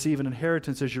you will receive an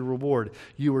inheritance as your reward.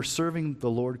 You are serving the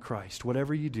Lord Christ.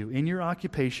 Whatever you do, in your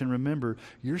occupation, remember,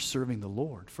 you're serving the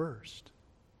Lord first.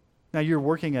 Now, you're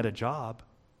working at a job.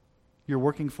 You're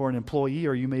working for an employee,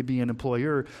 or you may be an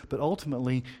employer, but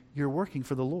ultimately, you're working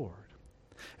for the Lord.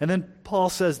 And then Paul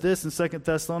says this in 2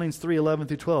 Thessalonians 3:11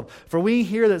 through 12. For we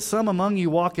hear that some among you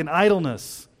walk in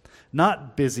idleness,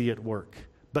 not busy at work,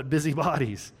 but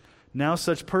busybodies. Now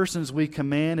such persons we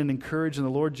command and encourage in the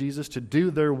Lord Jesus to do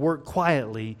their work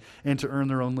quietly and to earn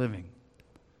their own living.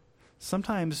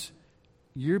 Sometimes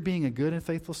you're being a good and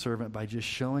faithful servant by just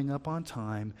showing up on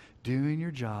time, doing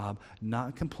your job,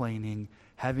 not complaining,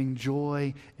 having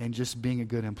joy, and just being a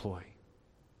good employee.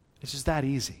 It's just that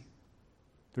easy.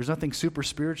 There's nothing super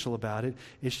spiritual about it.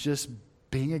 It's just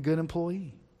being a good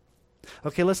employee.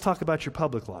 Okay, let's talk about your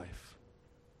public life,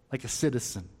 like a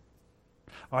citizen.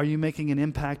 Are you making an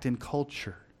impact in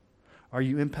culture? Are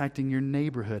you impacting your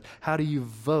neighborhood? How do you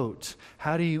vote?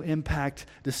 How do you impact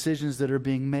decisions that are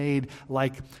being made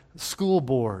like school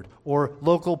board or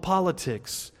local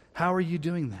politics? How are you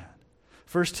doing that?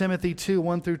 1 Timothy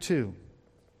 2:1 through 2.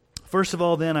 First of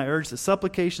all, then, I urge that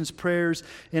supplications, prayers,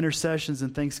 intercessions,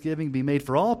 and thanksgiving be made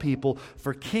for all people,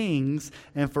 for kings,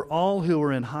 and for all who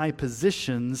are in high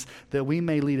positions, that we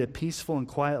may lead a peaceful and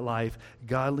quiet life,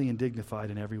 godly and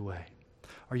dignified in every way.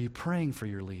 Are you praying for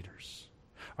your leaders?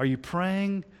 Are you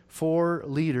praying for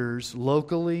leaders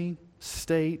locally,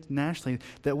 state, nationally,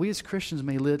 that we as Christians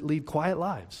may lead quiet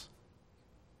lives?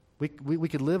 We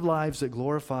could live lives that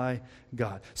glorify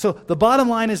God. So the bottom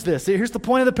line is this. Here's the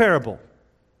point of the parable.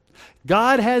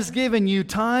 God has given you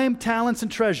time, talents,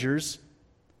 and treasures.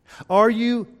 Are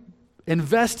you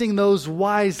investing those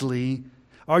wisely?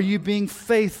 Are you being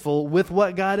faithful with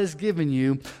what God has given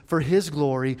you for His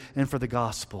glory and for the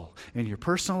gospel? In your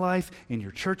personal life, in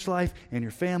your church life, in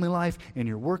your family life, in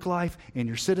your work life, in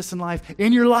your citizen life,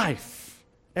 in your life.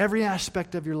 Every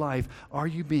aspect of your life, are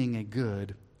you being a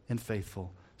good and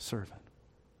faithful servant?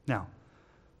 Now,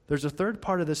 there's a third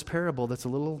part of this parable that's a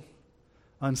little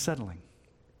unsettling.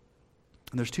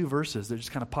 And there's two verses that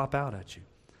just kind of pop out at you.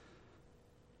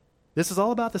 This is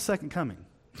all about the second coming.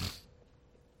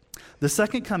 The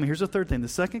second coming, here's the third thing. The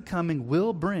second coming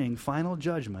will bring final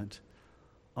judgment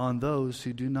on those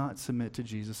who do not submit to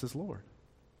Jesus as Lord.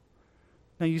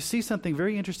 Now you see something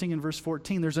very interesting in verse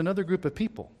 14. There's another group of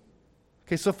people.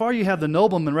 Okay, so far you have the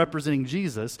nobleman representing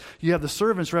Jesus. You have the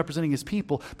servants representing His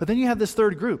people. But then you have this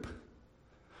third group,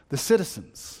 the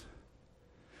citizens.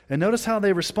 And notice how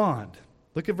they respond.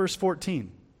 Look at verse 14.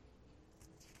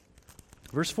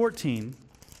 Verse 14.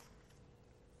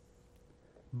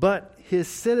 But his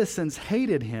citizens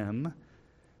hated him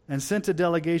and sent a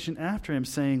delegation after him,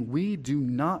 saying, we do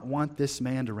not want this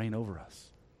man to reign over us.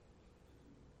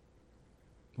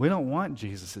 We don't want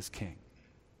Jesus as king.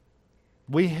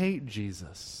 We hate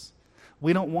Jesus.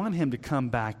 We don't want Him to come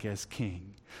back as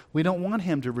king. We don't want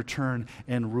Him to return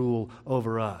and rule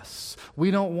over us. We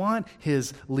don't want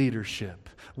His leadership.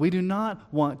 We do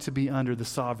not want to be under the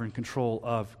sovereign control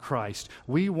of Christ.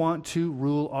 We want to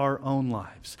rule our own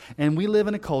lives. And we live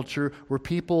in a culture where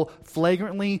people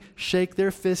flagrantly shake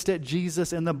their fist at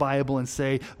Jesus and the Bible and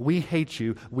say, we hate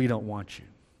you, we don't want you.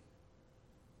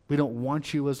 We don't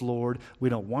want you as Lord. We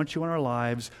don't want you in our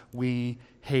lives. We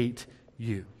hate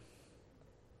you.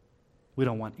 We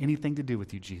don't want anything to do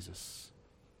with you, Jesus.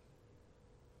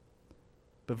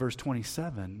 But verse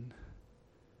 27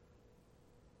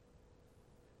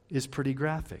 is pretty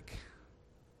graphic.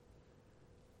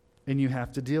 And you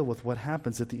have to deal with what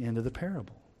happens at the end of the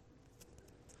parable.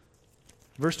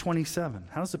 Verse 27,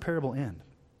 how does the parable end?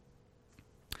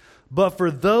 But for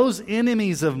those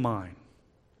enemies of mine,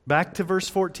 back to verse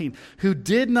 14, who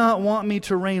did not want me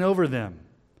to reign over them,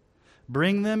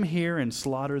 bring them here and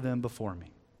slaughter them before me.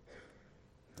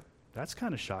 That's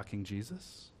kind of shocking,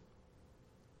 Jesus.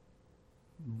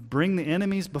 Bring the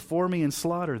enemies before me and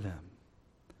slaughter them.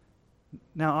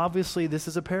 Now, obviously, this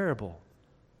is a parable.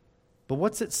 But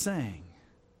what's it saying?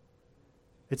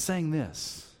 It's saying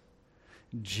this.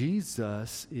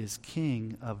 Jesus is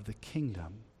king of the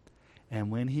kingdom.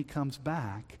 And when He comes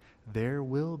back, there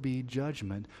will be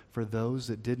judgment for those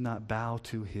that did not bow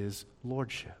to His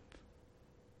lordship.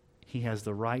 He has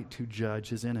the right to judge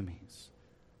His enemies.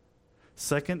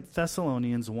 2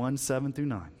 Thessalonians 1:7 through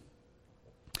 9.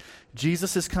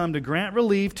 Jesus has come to grant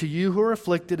relief to you who are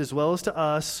afflicted as well as to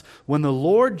us when the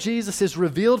Lord Jesus is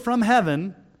revealed from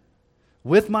heaven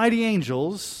with mighty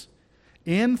angels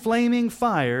in flaming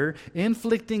fire,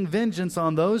 inflicting vengeance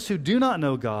on those who do not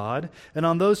know God and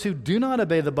on those who do not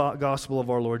obey the gospel of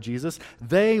our Lord Jesus.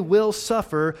 They will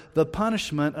suffer the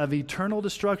punishment of eternal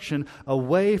destruction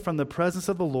away from the presence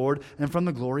of the Lord and from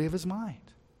the glory of His mind.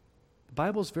 The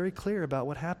Bible is very clear about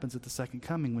what happens at the second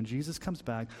coming. When Jesus comes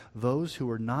back, those who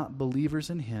are not believers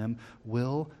in Him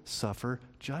will suffer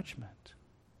judgment.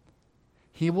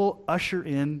 He will usher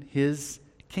in His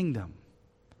kingdom,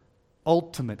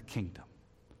 ultimate kingdom.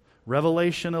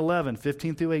 Revelation 11,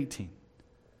 15 through 18.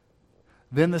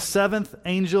 Then the seventh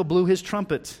angel blew his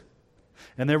trumpet,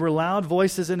 and there were loud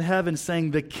voices in heaven saying,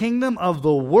 "The kingdom of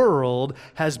the world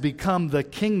has become the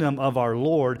kingdom of our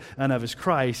Lord and of His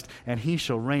Christ, and He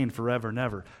shall reign forever and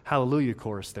ever." Hallelujah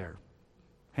chorus there.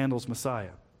 Handel's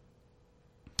Messiah.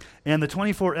 And the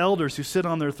 24 elders who sit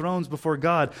on their thrones before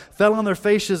God fell on their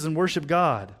faces and worshiped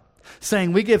God,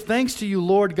 saying, "We give thanks to you,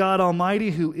 Lord God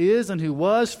Almighty, who is and who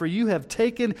was, for you have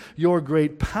taken your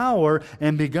great power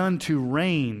and begun to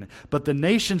reign. But the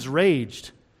nations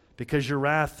raged because your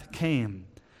wrath came,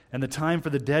 and the time for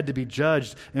the dead to be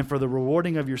judged, and for the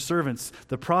rewarding of your servants,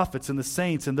 the prophets and the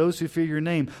saints, and those who fear your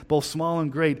name, both small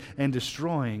and great, and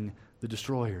destroying the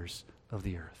destroyers of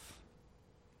the earth."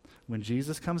 When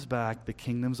Jesus comes back, the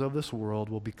kingdoms of this world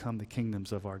will become the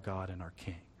kingdoms of our God and our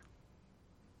King,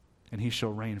 and He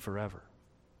shall reign forever.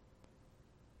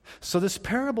 So this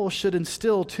parable should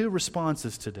instill two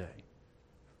responses today.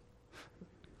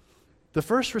 The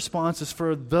first response is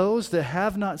for those that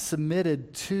have not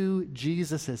submitted to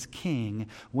Jesus as King.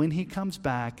 When He comes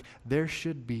back, there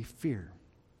should be fear.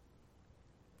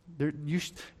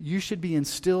 You should be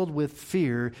instilled with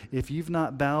fear if you've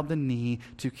not bowed the knee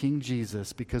to King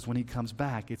Jesus, because when He comes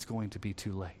back, it's going to be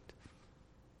too late.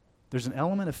 There's an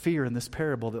element of fear in this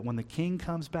parable that when the King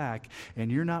comes back and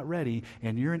you're not ready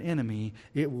and you're an enemy,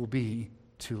 it will be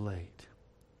too late.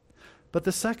 But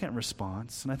the second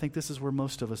response, and I think this is where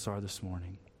most of us are this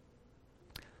morning,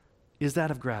 is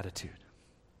that of gratitude.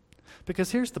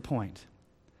 Because here's the point.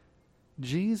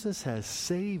 Jesus has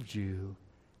saved you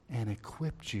and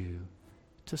equipped you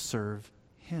to serve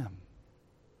Him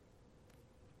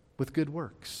with good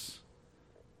works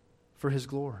for His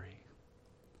glory.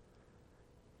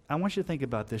 I want you to think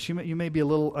about this. You may be a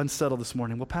little unsettled this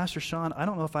morning. Well, Pastor Sean, I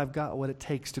don't know if I've got what it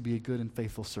takes to be a good and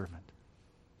faithful servant.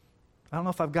 I don't know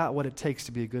if I've got what it takes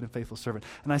to be a good and faithful servant.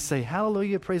 And I say,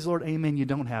 hallelujah, praise the Lord, amen, you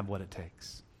don't have what it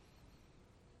takes.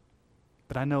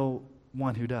 But I know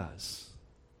one who does.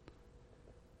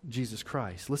 Jesus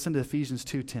Christ. Listen to Ephesians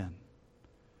 2:10.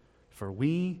 For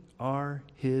we are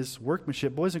His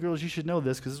workmanship. Boys and girls, you should know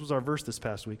this because this was our verse this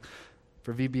past week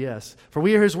for VBS. For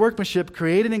we are His workmanship,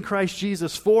 created in Christ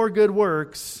Jesus for good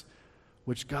works,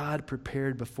 which God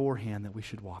prepared beforehand that we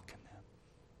should walk in them.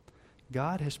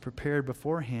 God has prepared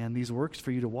beforehand these works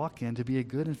for you to walk in to be a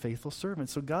good and faithful servant.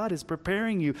 So God is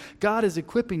preparing you. God is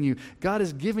equipping you. God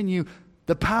has given you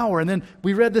the power. And then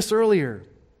we read this earlier.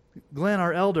 Glenn,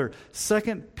 our elder,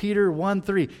 2 Peter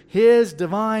 1:3. His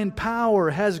divine power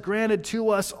has granted to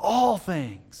us all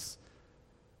things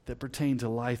that pertain to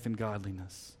life and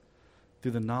godliness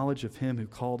through the knowledge of Him who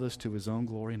called us to His own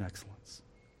glory and excellence.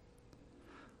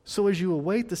 So as you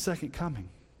await the second coming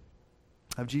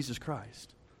of Jesus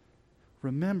Christ,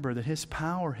 remember that His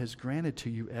power has granted to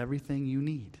you everything you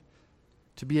need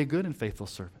to be a good and faithful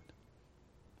servant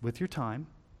with your time,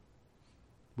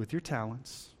 with your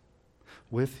talents,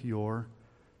 with your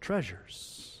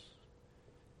treasures.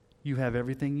 You have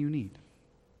everything you need.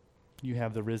 You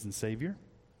have the risen Savior.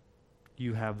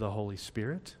 You have the Holy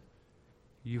Spirit.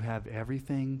 You have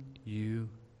everything you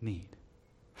need.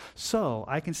 So,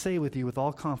 I can say with you with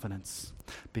all confidence,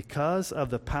 because of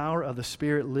the power of the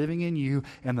Spirit living in you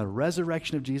and the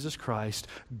resurrection of Jesus Christ,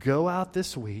 go out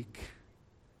this week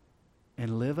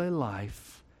and live a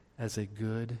life as a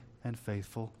good and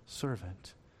faithful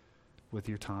servant with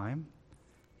your time,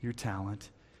 your talent,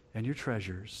 and your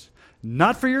treasures,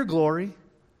 not for your glory,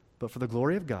 but for the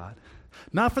glory of God,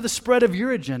 not for the spread of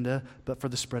your agenda, but for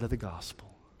the spread of the gospel.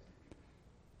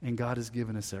 And God has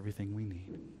given us everything we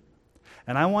need.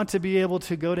 And I want to be able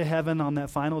to go to heaven on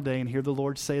that final day and hear the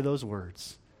Lord say those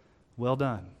words, "Well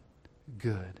done,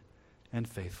 good and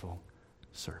faithful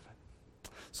servant."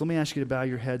 So let me ask you to bow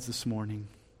your heads this morning.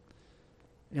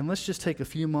 And let's just take a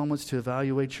few moments to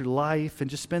evaluate your life and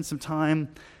just spend some time.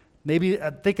 Maybe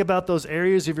think about those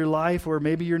areas of your life where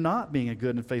maybe you're not being a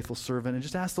good and faithful servant, and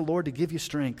just ask the Lord to give you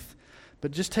strength.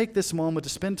 But just take this moment to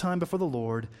spend time before the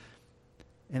Lord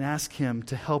and ask Him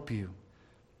to help you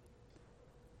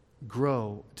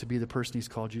grow to be the person He's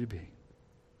called you to be.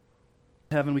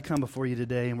 Heaven, we come before you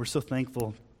today, and we're so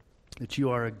thankful that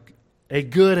you are a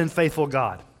good and faithful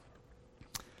God.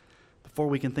 before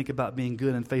we can think about being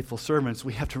good and faithful servants,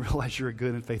 we have to realize you're a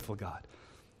good and faithful God.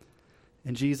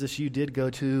 And Jesus, you did go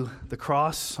to the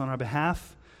cross on our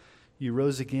behalf. You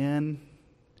rose again.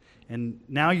 And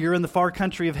now you're in the far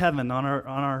country of heaven on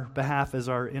our behalf as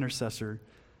our intercessor.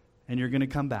 And you're going to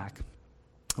come back.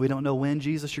 We don't know when,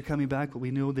 Jesus, you're coming back, but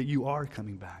we know that you are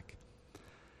coming back.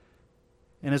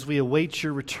 And as we await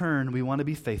your return, we want to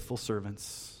be faithful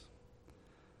servants.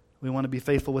 We want to be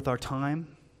faithful with our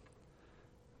time,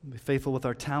 be faithful with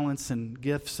our talents and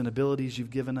gifts and abilities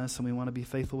you've given us, and we want to be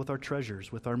faithful with our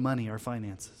treasures, with our money, our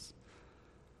finances.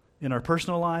 In our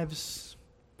personal lives,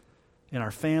 in our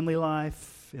family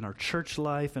life, in our church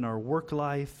life, in our work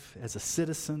life, as a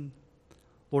citizen.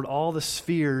 Lord, all the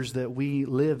spheres that we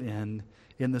live in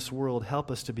this world,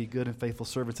 help us to be good and faithful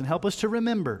servants, and help us to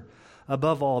remember,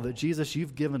 above all, that Jesus,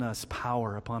 you've given us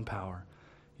power upon power.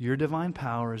 Your divine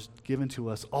power is given to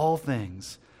us all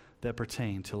things that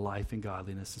pertain to life and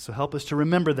godliness. And so help us to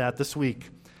remember that this week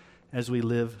as we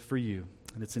live for you.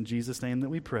 And it's in Jesus' name that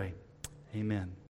we pray. Amen.